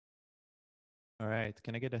All right.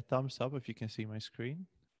 Can I get a thumbs up if you can see my screen?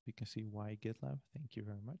 You can see why GitLab. Thank you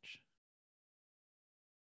very much.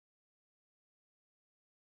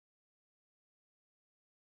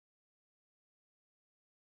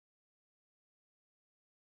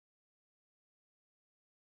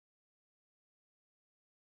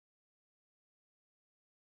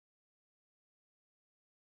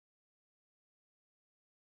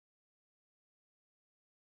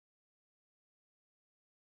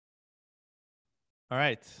 All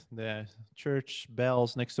right. The church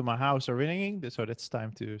bells next to my house are ringing, so it's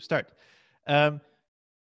time to start. Um,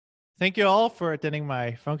 Thank you all for attending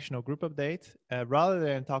my functional group update. Rather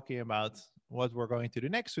than talking about what we're going to do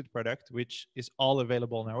next with product, which is all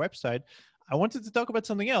available on our website, I wanted to talk about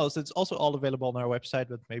something else that's also all available on our website,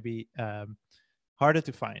 but maybe harder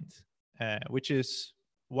to find, which is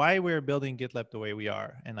why we're building GitLab the way we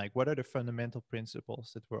are, and like what are the fundamental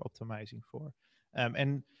principles that we're optimizing for.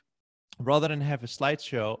 And rather than have a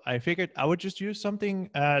slideshow, I figured I would just use something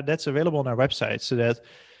that's available on our website, so that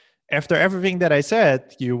after everything that I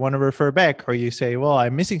said, you want to refer back, or you say, well,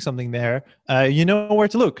 I'm missing something there, you know where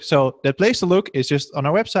to look. So the place to look is just on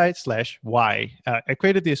our website /why. I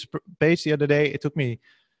created this page the other day. It took me a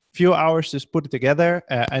few hours to put it together.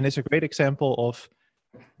 And it's a great example of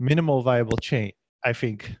minimal viable change, I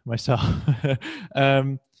think, myself.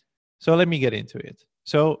 So let me get into it.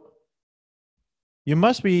 So you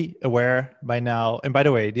must be aware by now, and by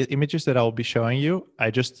the way, the images that I'll be showing you, I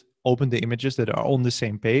just opened the images that are on the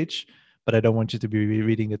same page, but I don't want you to be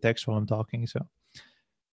reading the text while I'm talking.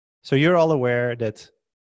 So you're all aware that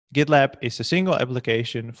GitLab is a single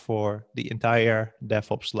application for the entire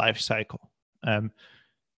DevOps lifecycle.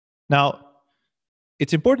 Now,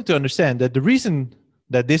 it's important to understand that the reason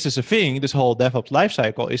that this is a thing, this whole DevOps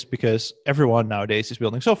lifecycle, is because everyone nowadays is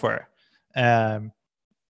building software.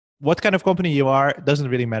 What kind of company you are doesn't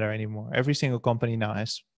really matter anymore. Every single company now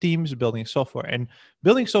has teams building software, and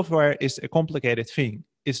building software is a complicated thing.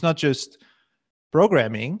 It's not just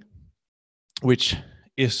programming, which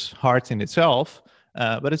is hard in itself,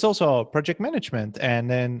 but it's also project management. And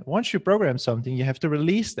then once you program something, you have to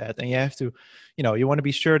release that, and you have to, you want to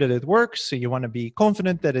be sure that it works. So you want to be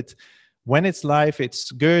confident that when it's live,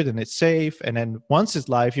 it's good and it's safe. And then once it's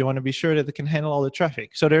live, you want to be sure that it can handle all the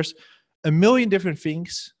traffic. So there's a million different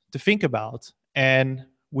things to think about. And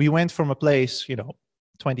we went from a place,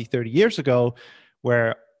 20, 30 years ago,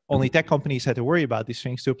 where only tech companies had to worry about these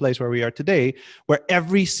things, to a place where we are today, where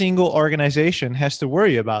every single organization has to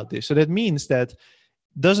worry about this. So that means that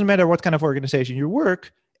doesn't matter what kind of organization you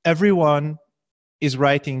work, everyone is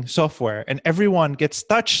writing software, and everyone gets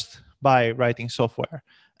touched by writing software.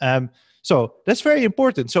 So that's very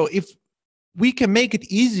important. So if we can make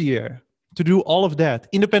it easier to do all of that,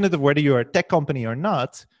 independent of whether you're a tech company or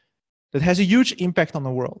not, that has a huge impact on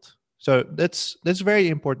the world. So that's a very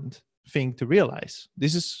important thing to realize.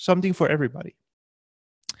 This is something for everybody.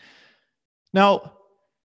 Now,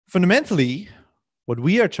 fundamentally, what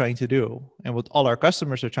we are trying to do, and what all our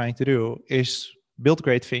customers are trying to do, is build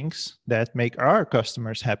great things that make our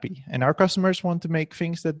customers happy. And our customers want to make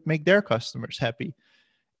things that make their customers happy.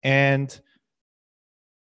 And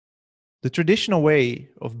the traditional way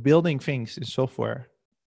of building things in software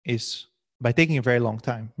is by taking a very long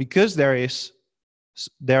time, because there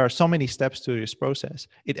are so many steps to this process.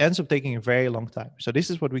 It ends up taking a very long time. So this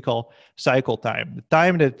is what we call cycle time, the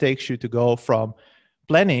time that it takes you to go from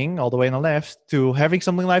planning all the way on the left to having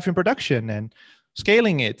something live in production and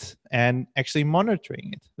scaling it and actually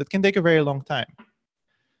monitoring it. That can take a very long time.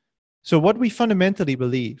 So what we fundamentally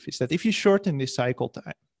believe is that if you shorten this cycle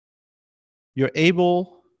time, you're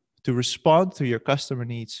able to respond to your customer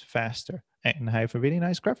needs faster. And I have a really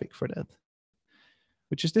nice graphic for that,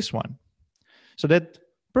 which is this one. So that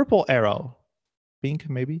purple arrow, pink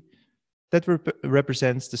maybe, that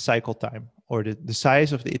represents the cycle time, or the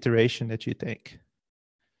size of the iteration that you take.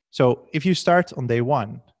 So if you start on day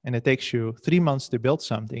one and it takes you 3 months to build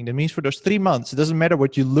something, that means for those 3 months, it doesn't matter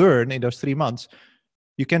what you learn in those 3 months,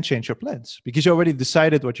 you can change your plans because you already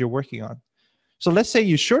decided what you're working on. So let's say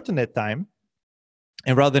you shorten that time,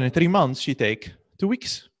 and rather than 3 months, you take 2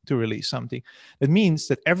 weeks to release something. That means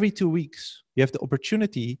that every 2 weeks, you have the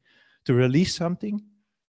opportunity to release something,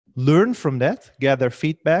 learn from that, gather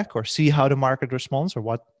feedback, or see how the market responds,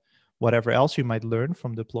 or whatever else you might learn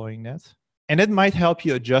from deploying that. And that might help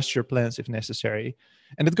you adjust your plans if necessary.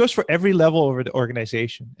 And it goes for every level over the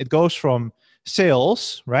organization. It goes from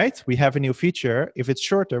sales, right? We have a new feature. If it's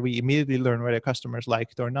shorter, we immediately learn whether customers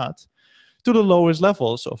like it or not, to the lowest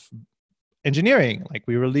levels of engineering. Like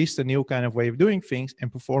we released a new kind of way of doing things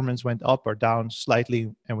and performance went up or down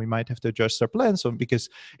slightly, and we might have to adjust our plans because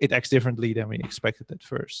it acts differently than we expected at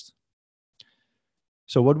first.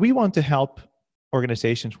 So what we want to help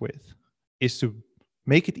organizations with is to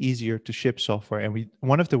make it easier to ship software. And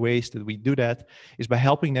one of the ways that we do that is by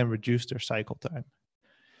helping them reduce their cycle time.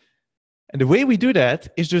 And the way we do that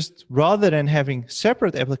is just, rather than having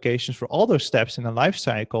separate applications for all those steps in the life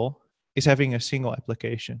cycle, is having a single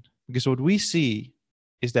application. Because what we see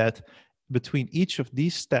is that between each of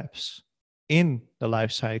these steps in the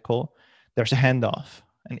life cycle, there's a handoff.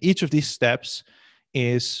 And each of these steps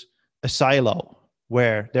is a silo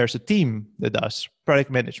where there's a team that does product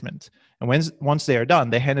management. And once they are done,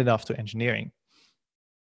 they hand it off to engineering.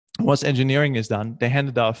 Once engineering is done, they hand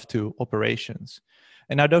it off to operations.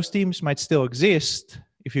 And now those teams might still exist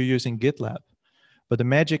if you're using GitLab. But the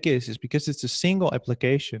magic is because it's a single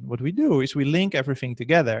application, what we do is we link everything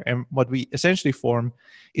together. And what we essentially form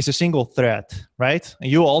is a single thread, right? And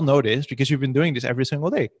you all know this because you've been doing this every single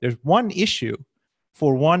day. There's one issue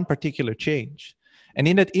for one particular change. And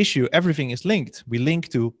in that issue, everything is linked. We link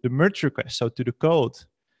to the merge request, so to the code.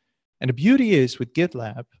 And the beauty is with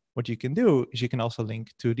GitLab, what you can do is you can also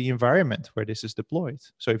link to the environment where this is deployed.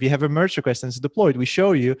 So if you have a merge request and it's deployed, we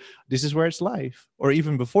show you this is where it's live. Or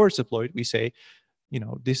even before it's deployed, we say,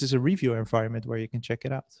 this is a review environment where you can check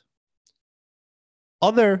it out.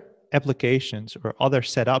 Other applications or other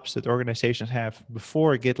setups that organizations have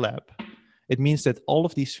before GitLab, it means that all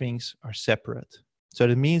of these things are separate. So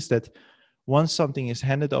it means that once something is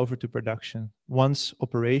handed over to production, once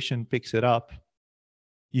operation picks it up,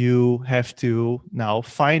 you have to now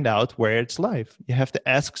find out where it's live. You have to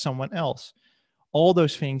ask someone else. All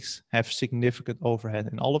those things have significant overhead,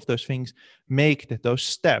 and all of those things make that those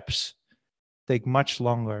steps take much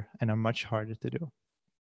longer and are much harder to do.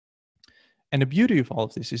 And the beauty of all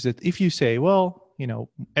of this is that if you say, well,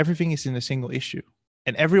 everything is in a single issue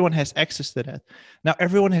and everyone has access to that, now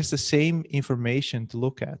everyone has the same information to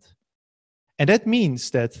look at. And that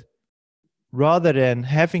means that rather than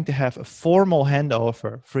having to have a formal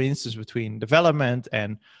handover, for instance, between development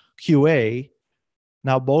and QA,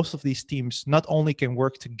 now both of these teams not only can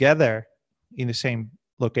work together in the same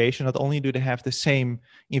location, not only do they have the same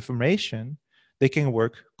information, they can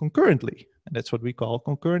work concurrently. And that's what we call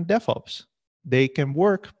concurrent DevOps. They can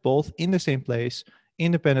work both in the same place,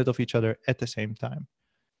 independent of each other at the same time.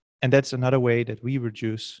 And that's another way that we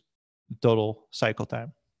reduce the total cycle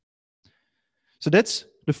time. So that's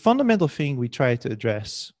the fundamental thing we try to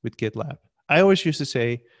address with GitLab. I always used to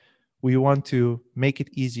say, we want to make it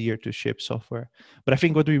easier to ship software. But I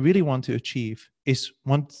think what we really want to achieve is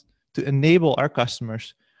want to enable our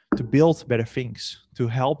customers to build better things, to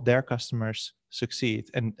help their customers succeed.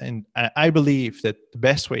 And I believe that the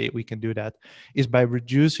best way we can do that is by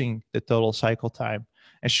reducing the total cycle time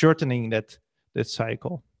and shortening that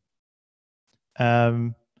cycle.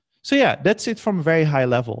 So yeah, that's it from a very high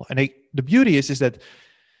level. And the beauty is that,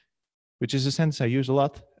 which is a sentence I use a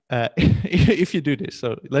lot, if you do this,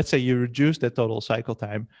 so let's say you reduce the total cycle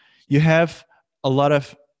time, you have a lot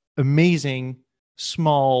of amazing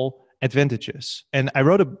small advantages. And I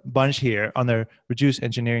wrote a bunch here under reduce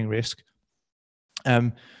engineering risk.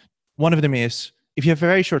 One of them is, if you have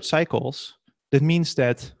very short cycles, that means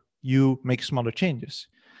that you make smaller changes.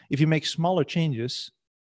 If you make smaller changes,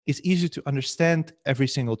 it's easy to understand every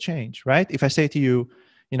single change, right? If I say to you,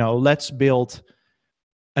 let's build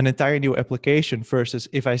an entire new application versus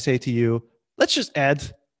if I say to you, let's just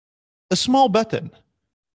add a small button.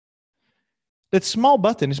 That small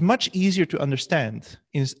button is much easier to understand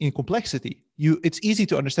in complexity. It's easy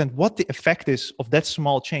to understand what the effect is of that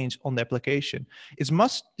small change on the application. It's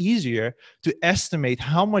much easier to estimate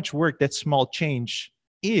how much work that small change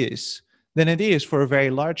is than it is for a very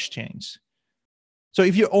large change. So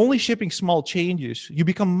if you're only shipping small changes, you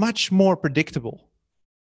become much more predictable.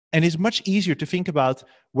 And it's much easier to think about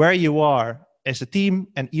where you are as a team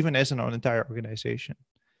and even as an entire organization.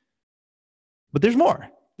 But there's more.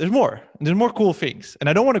 There's more cool things. And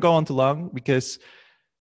I don't want to go on too long because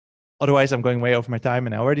otherwise I'm going way over my time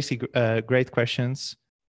and I already see great questions.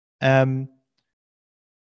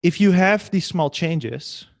 If you have these small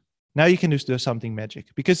changes, now you can just do something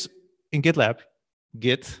magic. Because in GitLab,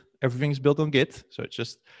 everything's built on Git. So it's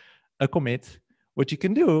just a commit. What you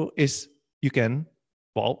can do is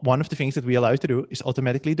one of the things that we allow you to do is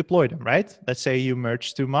automatically deploy them, right? Let's say you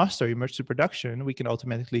merge to master, you merge to production, we can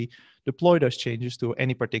automatically deploy those changes to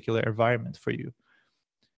any particular environment for you.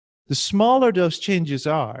 The smaller those changes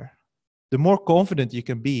are, the more confident you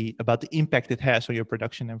can be about the impact it has on your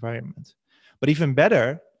production environment. But even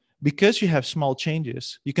better, because you have small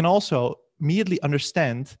changes, you can also immediately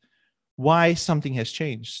understand why something has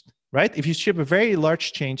changed, right? If you ship a very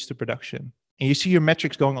large change to production and you see your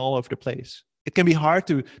metrics going all over the place, it can be hard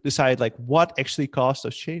to decide what actually caused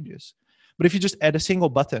those changes. But if you just add a single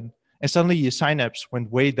button and suddenly your synapse went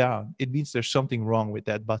way down, it means there's something wrong with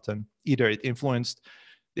that button. Either it influenced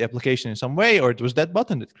the application in some way, or it was that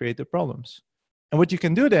button that created problems. And what you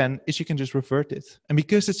can do then is you can just revert it. And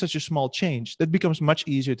because it's such a small change, that becomes much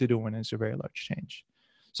easier to do when it's a very large change.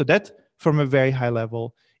 So that, from a very high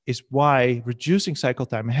level, is why reducing cycle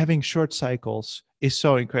time and having short cycles is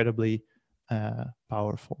so incredibly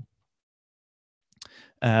powerful.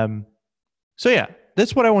 So yeah,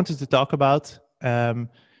 that's what I wanted to talk about.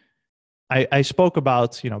 I spoke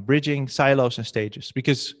about, bridging silos and stages,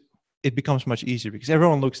 because it becomes much easier because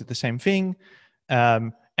everyone looks at the same thing.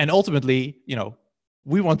 And ultimately,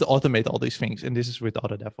 we want to automate all these things, and this is with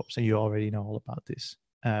Auto DevOps, and you already know all about this.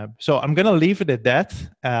 So I'm going to leave it at that.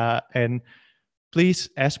 And please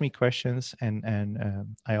ask me questions,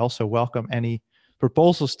 and I also welcome any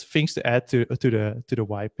proposals, things to add to the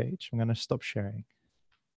why page. I'm going to stop sharing.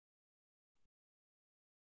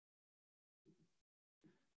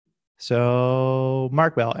 So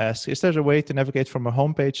Mark Bell asks, is there a way to navigate from a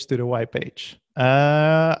home page to the why page?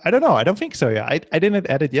 I don't know. I don't think so. Yeah, I didn't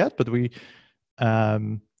add it yet, but we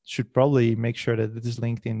should probably make sure that it is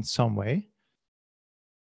linked in some way.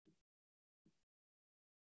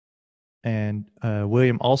 And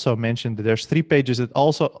William also mentioned that there's 3 pages that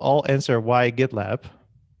also all answer why GitLab.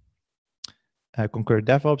 Concurrent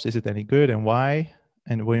DevOps, is it any good and why?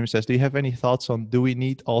 And William says, do you have any thoughts on, do we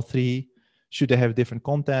need all 3? Should they have different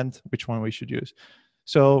content? Which one we should use?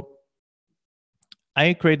 So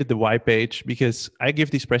I created the why page because I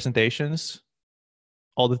give these presentations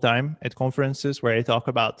all the time at conferences where I talk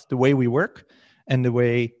about the way we work and the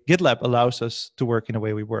way GitLab allows us to work in the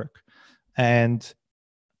way we work. And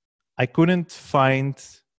I couldn't find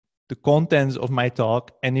the contents of my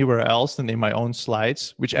talk anywhere else than in my own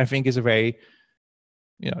slides, which I think is a very,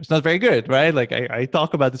 it's not very good, right? Like I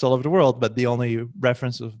talk about this all over the world, but the only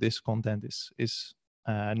reference of this content is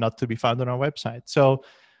not to be found on our website. So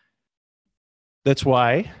that's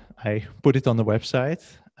why I put it on the website.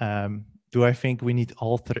 Do I think we need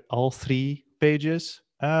all 3 pages?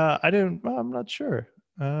 I'm not sure.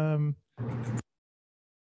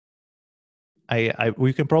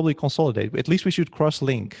 We can probably consolidate. At least we should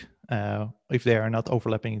cross-link if they are not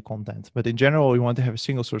overlapping in content. But in general, we want to have a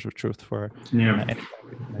single source of truth for.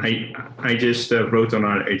 I just wrote on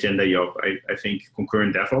our agenda, Joop. I think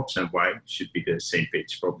concurrent DevOps and why should be the same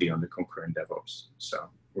page, probably on the concurrent DevOps. So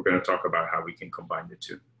we're going to talk about how we can combine the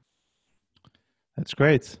 2. That's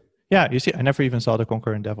great. Yeah, you see, I never even saw the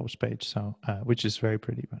concurrent DevOps page, so which is very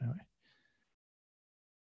pretty, by the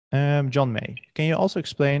way. John May, can you also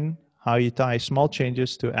explain how you tie small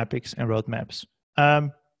changes to epics and roadmaps?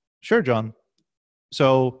 Sure, John.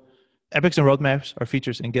 So epics and roadmaps are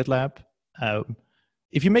features in GitLab.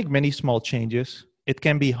 If you make many small changes, it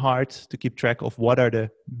can be hard to keep track of what are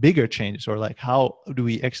the bigger changes, or like how do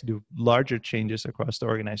we actually do larger changes across the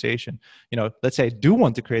organization. Let's say I do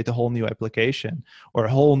want to create a whole new application or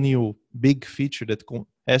a whole new big feature that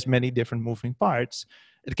has many different moving parts.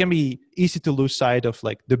 It can be easy to lose sight of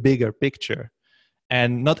like the bigger picture.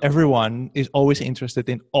 And not everyone is always interested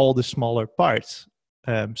in all the smaller parts.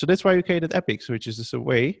 So that's why we created epics, which is just a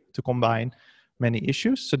way to combine many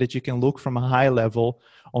issues so that you can look from a high level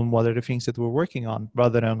on what are the things that we're working on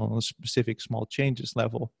rather than on a specific small changes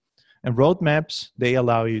level. And roadmaps, they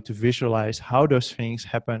allow you to visualize how those things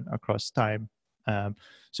happen across time.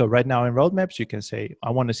 So right now in roadmaps, you can say, I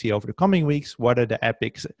want to see over the coming weeks, what are the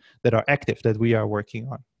epics that are active that we are working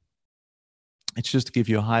on. It's just to give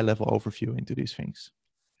you a high level overview into these things.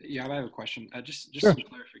 Yeah, I have a question. Just Sure. Some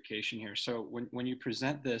clarification here. So when you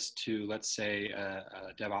present this to, let's say,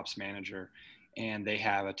 a DevOps manager, and they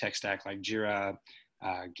have a tech stack like Jira,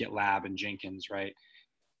 GitLab, and Jenkins, right?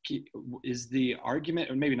 Is the argument,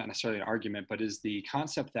 or maybe not necessarily an argument, but is the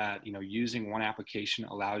concept that using one application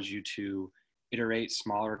allows you to iterate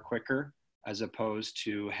smaller, quicker, as opposed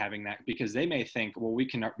to having that? Because they may think, well, we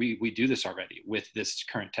do this already with this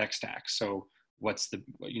current tech stack. So what's the,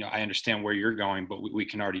 I understand where you're going, but we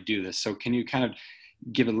can already do this. So can you kind of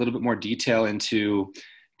give a little bit more detail into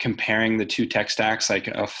comparing the 2 tech stacks, like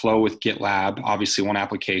a flow with GitLab? Obviously one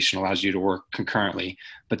application allows you to work concurrently,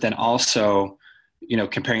 but then also,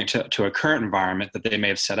 comparing it to a current environment that they may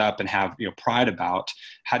have set up and have, pride about.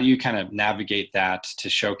 How do you kind of navigate that to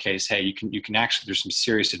showcase, hey, you can actually, there's some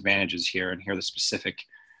serious advantages here, and here are the specific,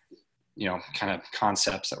 kind of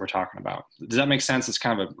concepts that we're talking about. Does that make sense? It's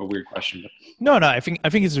kind of a weird question. But. No, I think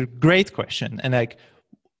it's a great question. And like,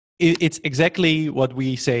 it's exactly what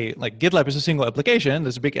we say, like GitLab is a single application.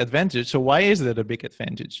 There's a big advantage. So why is that a big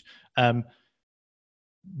advantage?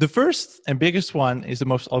 The first and biggest one is the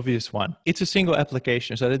most obvious one. It's a single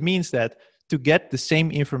application. So that means that to get the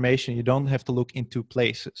same information, you don't have to look in two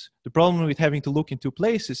places. The problem with having to look in two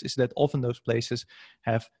places is that often those places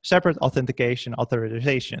have separate authentication,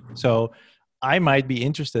 authorization. So I might be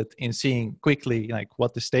interested in seeing quickly like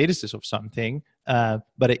what the status is of something,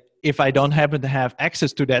 but if I don't happen to have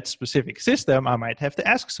access to that specific system, I might have to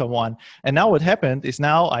ask someone. And now what happened is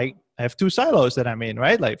now I have two silos that I'm in,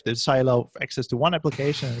 right? Like the silo of access to one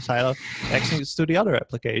application and the silo of access to the other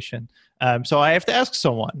application. So I have to ask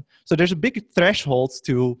someone. So there's a big threshold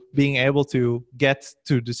to being able to get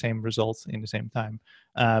to the same results in the same time.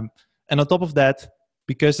 And on top of that,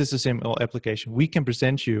 because it's a simple application, we can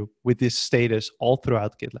present you with this status all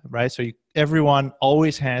throughout GitLab, right? So everyone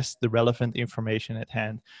always has the relevant information at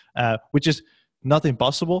hand, which is not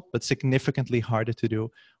impossible, but significantly harder to do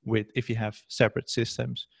with if you have separate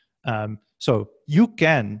systems. So you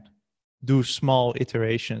can do small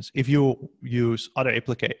iterations if you use other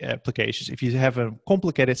applications, if you have a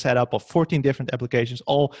complicated setup of 14 different applications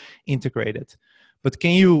all integrated. But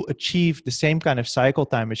can you achieve the same kind of cycle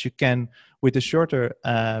time as you can with a shorter,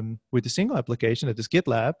 with a single application that is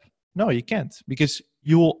GitLab? No, you can't, because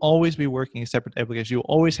you will always be working in separate applications. You'll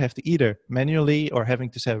always have to either manually or having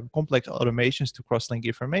to set complex automations to cross-link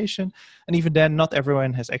information. And even then, not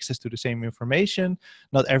everyone has access to the same information.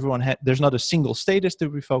 Not everyone there's not a single status to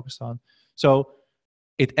be focused on. So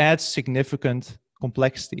it adds significant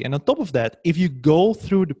complexity. And on top of that, if you go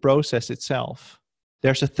through the process itself,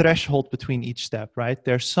 there's a threshold between each step, right?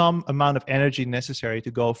 There's some amount of energy necessary to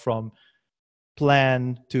go from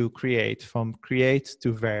plan to create, from create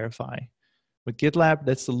to verify. With GitLab,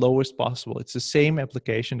 that's the lowest possible. It's the same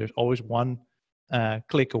application. There's always one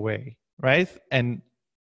click away, right? And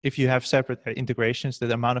if you have separate integrations,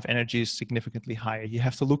 the amount of energy is significantly higher. You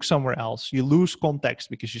have to look somewhere else. You lose context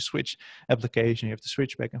because you switch application. You have to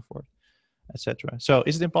switch back and forth, etc. So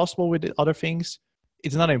is it impossible with the other things?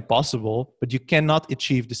 It's not impossible, but you cannot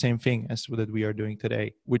achieve the same thing as that we are doing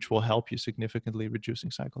today, which will help you significantly reducing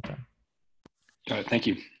cycle time. Got it. Thank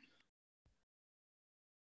you.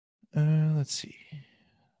 Let's see.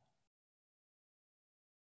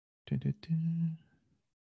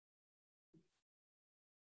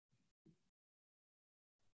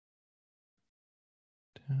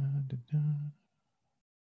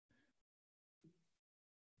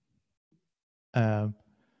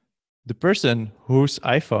 The person whose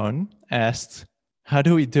iPhone asked, how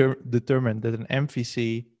do we determine that an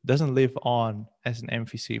MVC doesn't live on as an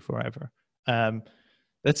MVC forever?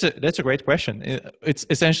 That's a great question. It's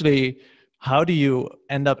essentially, how do you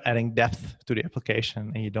end up adding depth to the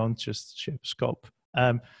application and you don't just ship scope?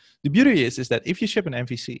 The beauty is that if you ship an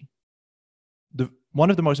MVC, one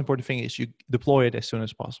of the most important things is you deploy it as soon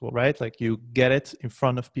as possible, right? Like you get it in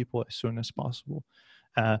front of people as soon as possible.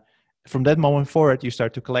 From that moment forward, you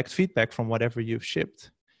start to collect feedback from whatever you've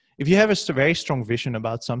shipped. If you have a very strong vision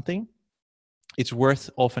about something, it's worth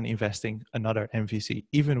often investing another MVC,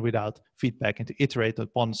 even without feedback, and to iterate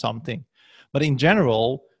upon something. But in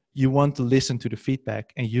general, you want to listen to the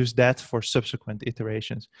feedback and use that for subsequent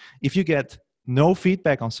iterations. If you get no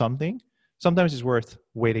feedback on something, sometimes it's worth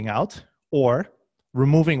waiting out or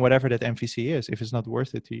removing whatever that MVC is if it's not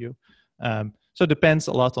worth it to you. So it depends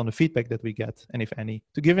a lot on the feedback that we get, and if any.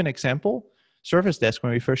 To give an example, Service Desk,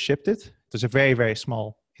 when we first shipped it, it was a very, very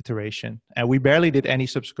small iteration. And we barely did any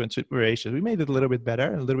subsequent iterations. We made it a little bit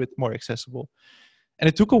better, a little bit more accessible. And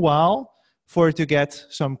it took a while for it to get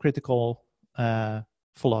some critical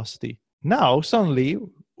velocity. Now, suddenly,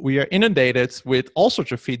 we are inundated with all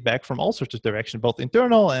sorts of feedback from all sorts of directions, both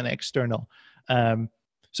internal and external.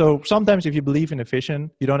 So sometimes if you believe in a vision,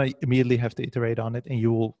 you don't immediately have to iterate on it, and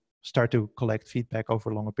you will start to collect feedback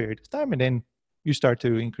over a longer period of time, and then you start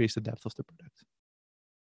to increase the depth of the product.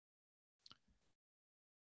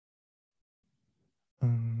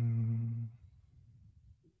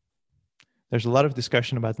 There's a lot of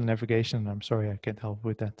discussion about the navigation, and I'm sorry I can't help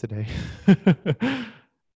with that today.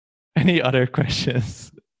 Any other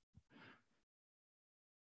questions?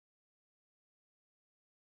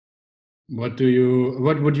 What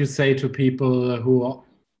would you say to people who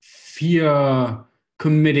fear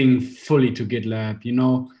committing fully to GitLab? You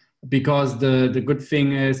know, because the good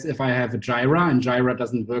thing is, if I have a Jira and Jira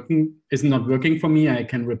is not working for me, I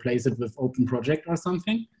can replace it with Open Project or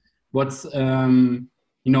something. What's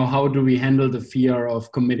you know, how do we handle the fear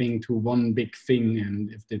of committing to one big thing,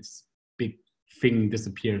 and if this big thing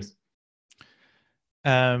disappears?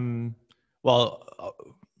 Well,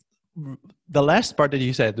 the last part that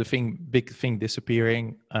you said, the big thing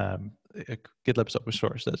disappearing, GitLab's open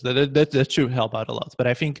source. That should help out a lot. But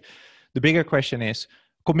I think the bigger question is,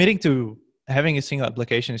 committing to having a single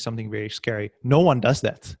application is something very scary. No one does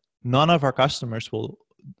that. None of our customers will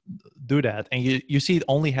do that, and you see it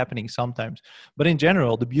only happening sometimes. But in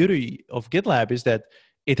general, the beauty of GitLab is that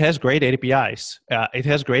it has great APIs. It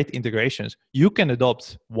has great integrations. You can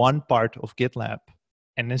adopt one part of GitLab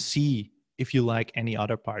and then see if you like any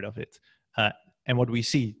other part of it. And what we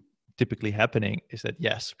see typically happening is that,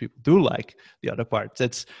 yes, people do like the other parts.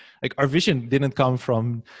 That's like, our vision didn't come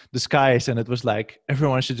from the skies and it was like,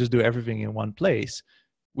 everyone should just do everything in one place.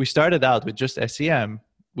 We started out with just SCM.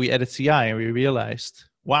 We added CI and we realized,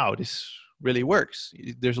 wow, this really works.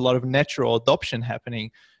 There's a lot of natural adoption happening,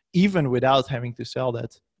 even without having to sell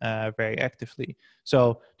that very actively.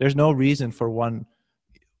 So there's no reason for one,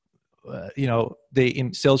 they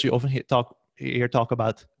in sales, you often hear talk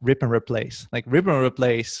about rip and replace. Like rip and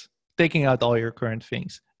replace, taking out all your current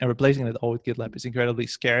things and replacing it all with GitLab is incredibly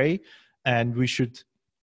scary. And we should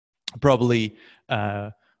probably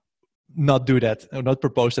not do that, or not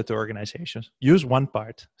propose that to organizations. Use one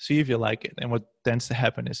part, see if you like it. And what tends to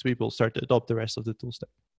happen is people start to adopt the rest of the tool stack.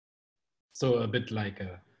 So a bit like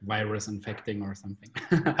a virus infecting or something.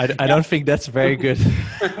 I don't think that's a very good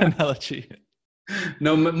analogy.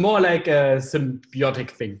 No, more like a symbiotic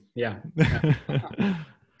thing. Yeah.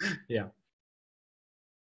 Yeah.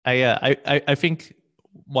 I think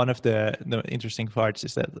one of the interesting parts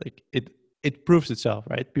is that like it proves itself,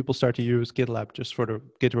 right? People start to use GitLab just for the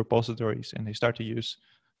Git repositories, and they start to use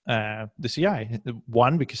the CI.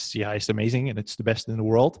 One, because CI is amazing and it's the best in the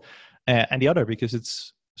world, and the other because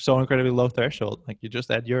it's so incredibly low threshold. Like you just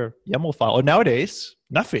add your YAML file. Or nowadays,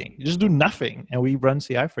 nothing. You just do nothing, and we run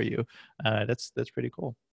CI for you. That's pretty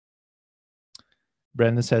cool.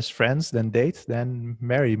 Brandon says friends, then date, then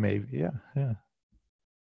marry, maybe. Yeah.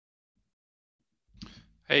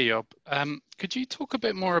 Hey, Job. Could you talk a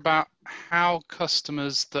bit more about how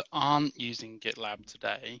customers that aren't using GitLab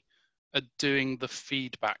today are doing the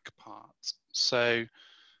feedback part? So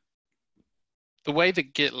the way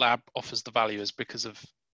that GitLab offers the value is because of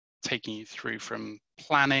taking you through from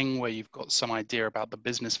planning, where you've got some idea about the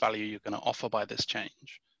business value you're going to offer by this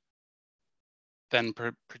change, then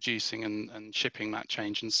producing and shipping that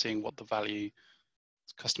change and seeing what the value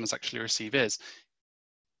customers actually receive is.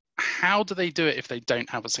 How do they do it if they don't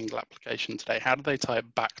have a single application today? How do they tie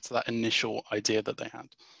it back to that initial idea that they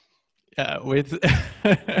had? With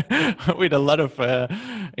with a lot of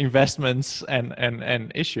investments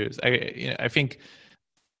and issues. I think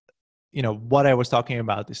what I was talking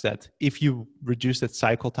about is that if you reduce that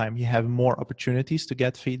cycle time, you have more opportunities to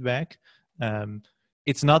get feedback.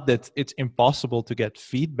 It's not that it's impossible to get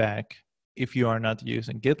feedback if you are not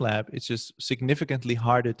using GitLab. It's just significantly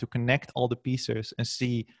harder to connect all the pieces and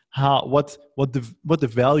see what the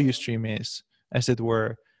value stream is, as it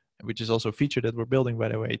were, which is also a feature that we're building, by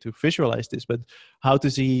the way, to visualize this, but how to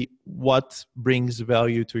see what brings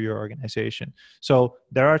value to your organization. So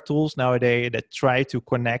there are tools nowadays that try to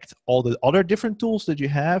connect all the other different tools that you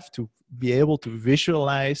have to be able to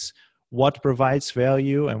visualize what provides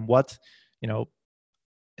value and what,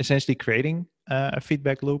 essentially creating a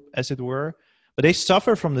feedback loop, as it were. But they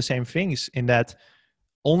suffer from the same things in that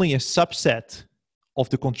only a subset of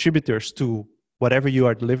the contributors to whatever you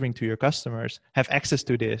are delivering to your customers have access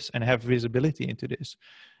to this and have visibility into this.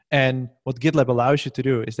 And what GitLab allows you to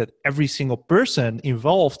do is that every single person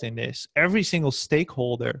involved in this, every single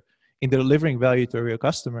stakeholder in delivering value to your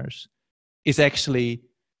customers, is actually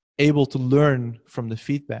able to learn from the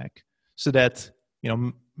feedback. So that,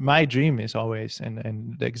 my dream is always,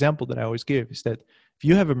 and the example that I always give is that if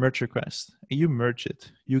you have a merge request and you merge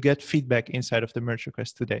it, you get feedback inside of the merge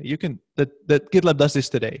request today. That GitLab does this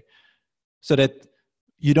today, so that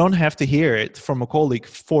you don't have to hear it from a colleague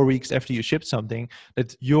 4 weeks after you shipped something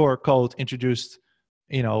that your code introduced,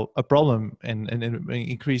 a problem and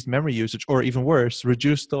increased memory usage, or even worse,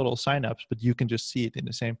 reduced total signups, but you can just see it in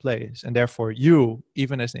the same place. And therefore you,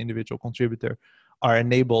 even as an individual contributor, are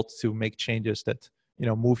enabled to make changes that,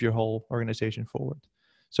 move your whole organization forward.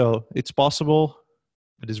 So it's possible,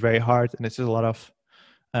 but it's very hard. And it's a lot of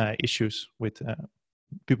issues with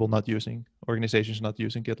organizations not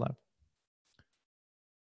using GitLab.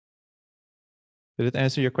 Did it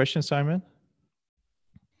answer your question, Simon?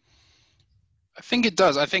 I think it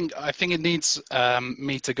does. I think it needs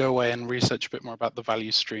me to go away and research a bit more about the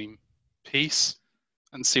value stream piece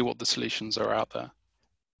and see what the solutions are out there.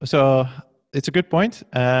 So it's a good point.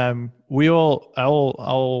 I'll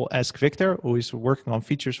ask Victor, who is working on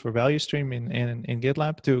features for value stream in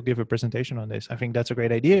GitLab, to give a presentation on this. I think that's a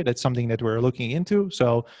great idea. That's something that we're looking into.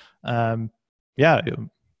 So I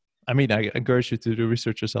encourage you to do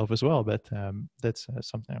research yourself as well, but that's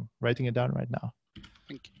something I'm writing it down right now.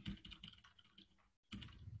 Thank you.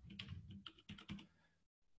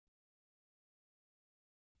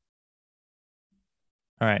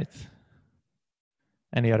 All right.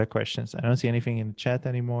 Any other questions? I don't see anything in the chat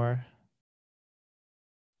anymore.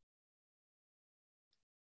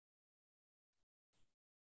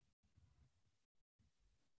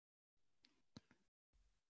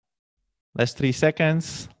 Last 3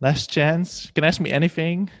 seconds. Last chance. You can ask me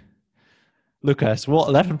anything. Lucas, will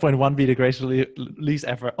 11.1 be the greatest release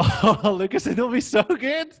ever? Oh, Lucas, it will be so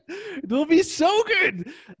good. It will be so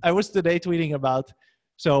good. I was today tweeting about,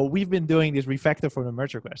 so we've been doing this refactor for the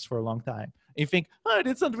merge request for a long time. And you think, oh,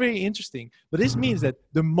 that's not very interesting. But this means that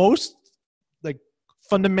the most like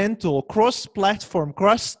fundamental cross-platform,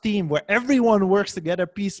 cross-team, where everyone works together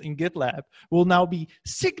piece in GitLab will now be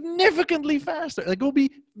significantly faster. Like it will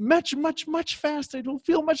be much, much, much faster. It will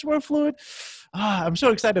feel much more fluid. I'm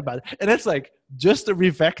so excited about it. And that's like just a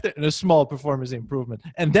refactor and a small performance improvement.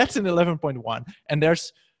 And that's in 11.1. And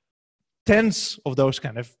there's tens of those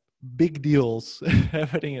kind of big deals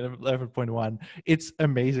happening in 11.1. It's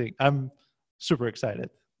amazing. I'm super excited.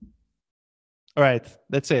 All right,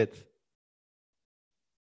 that's it.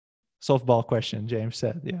 Softball question, James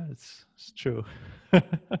said. Yeah, it's true.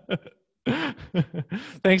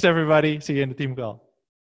 Thanks, everybody. See you in the team call.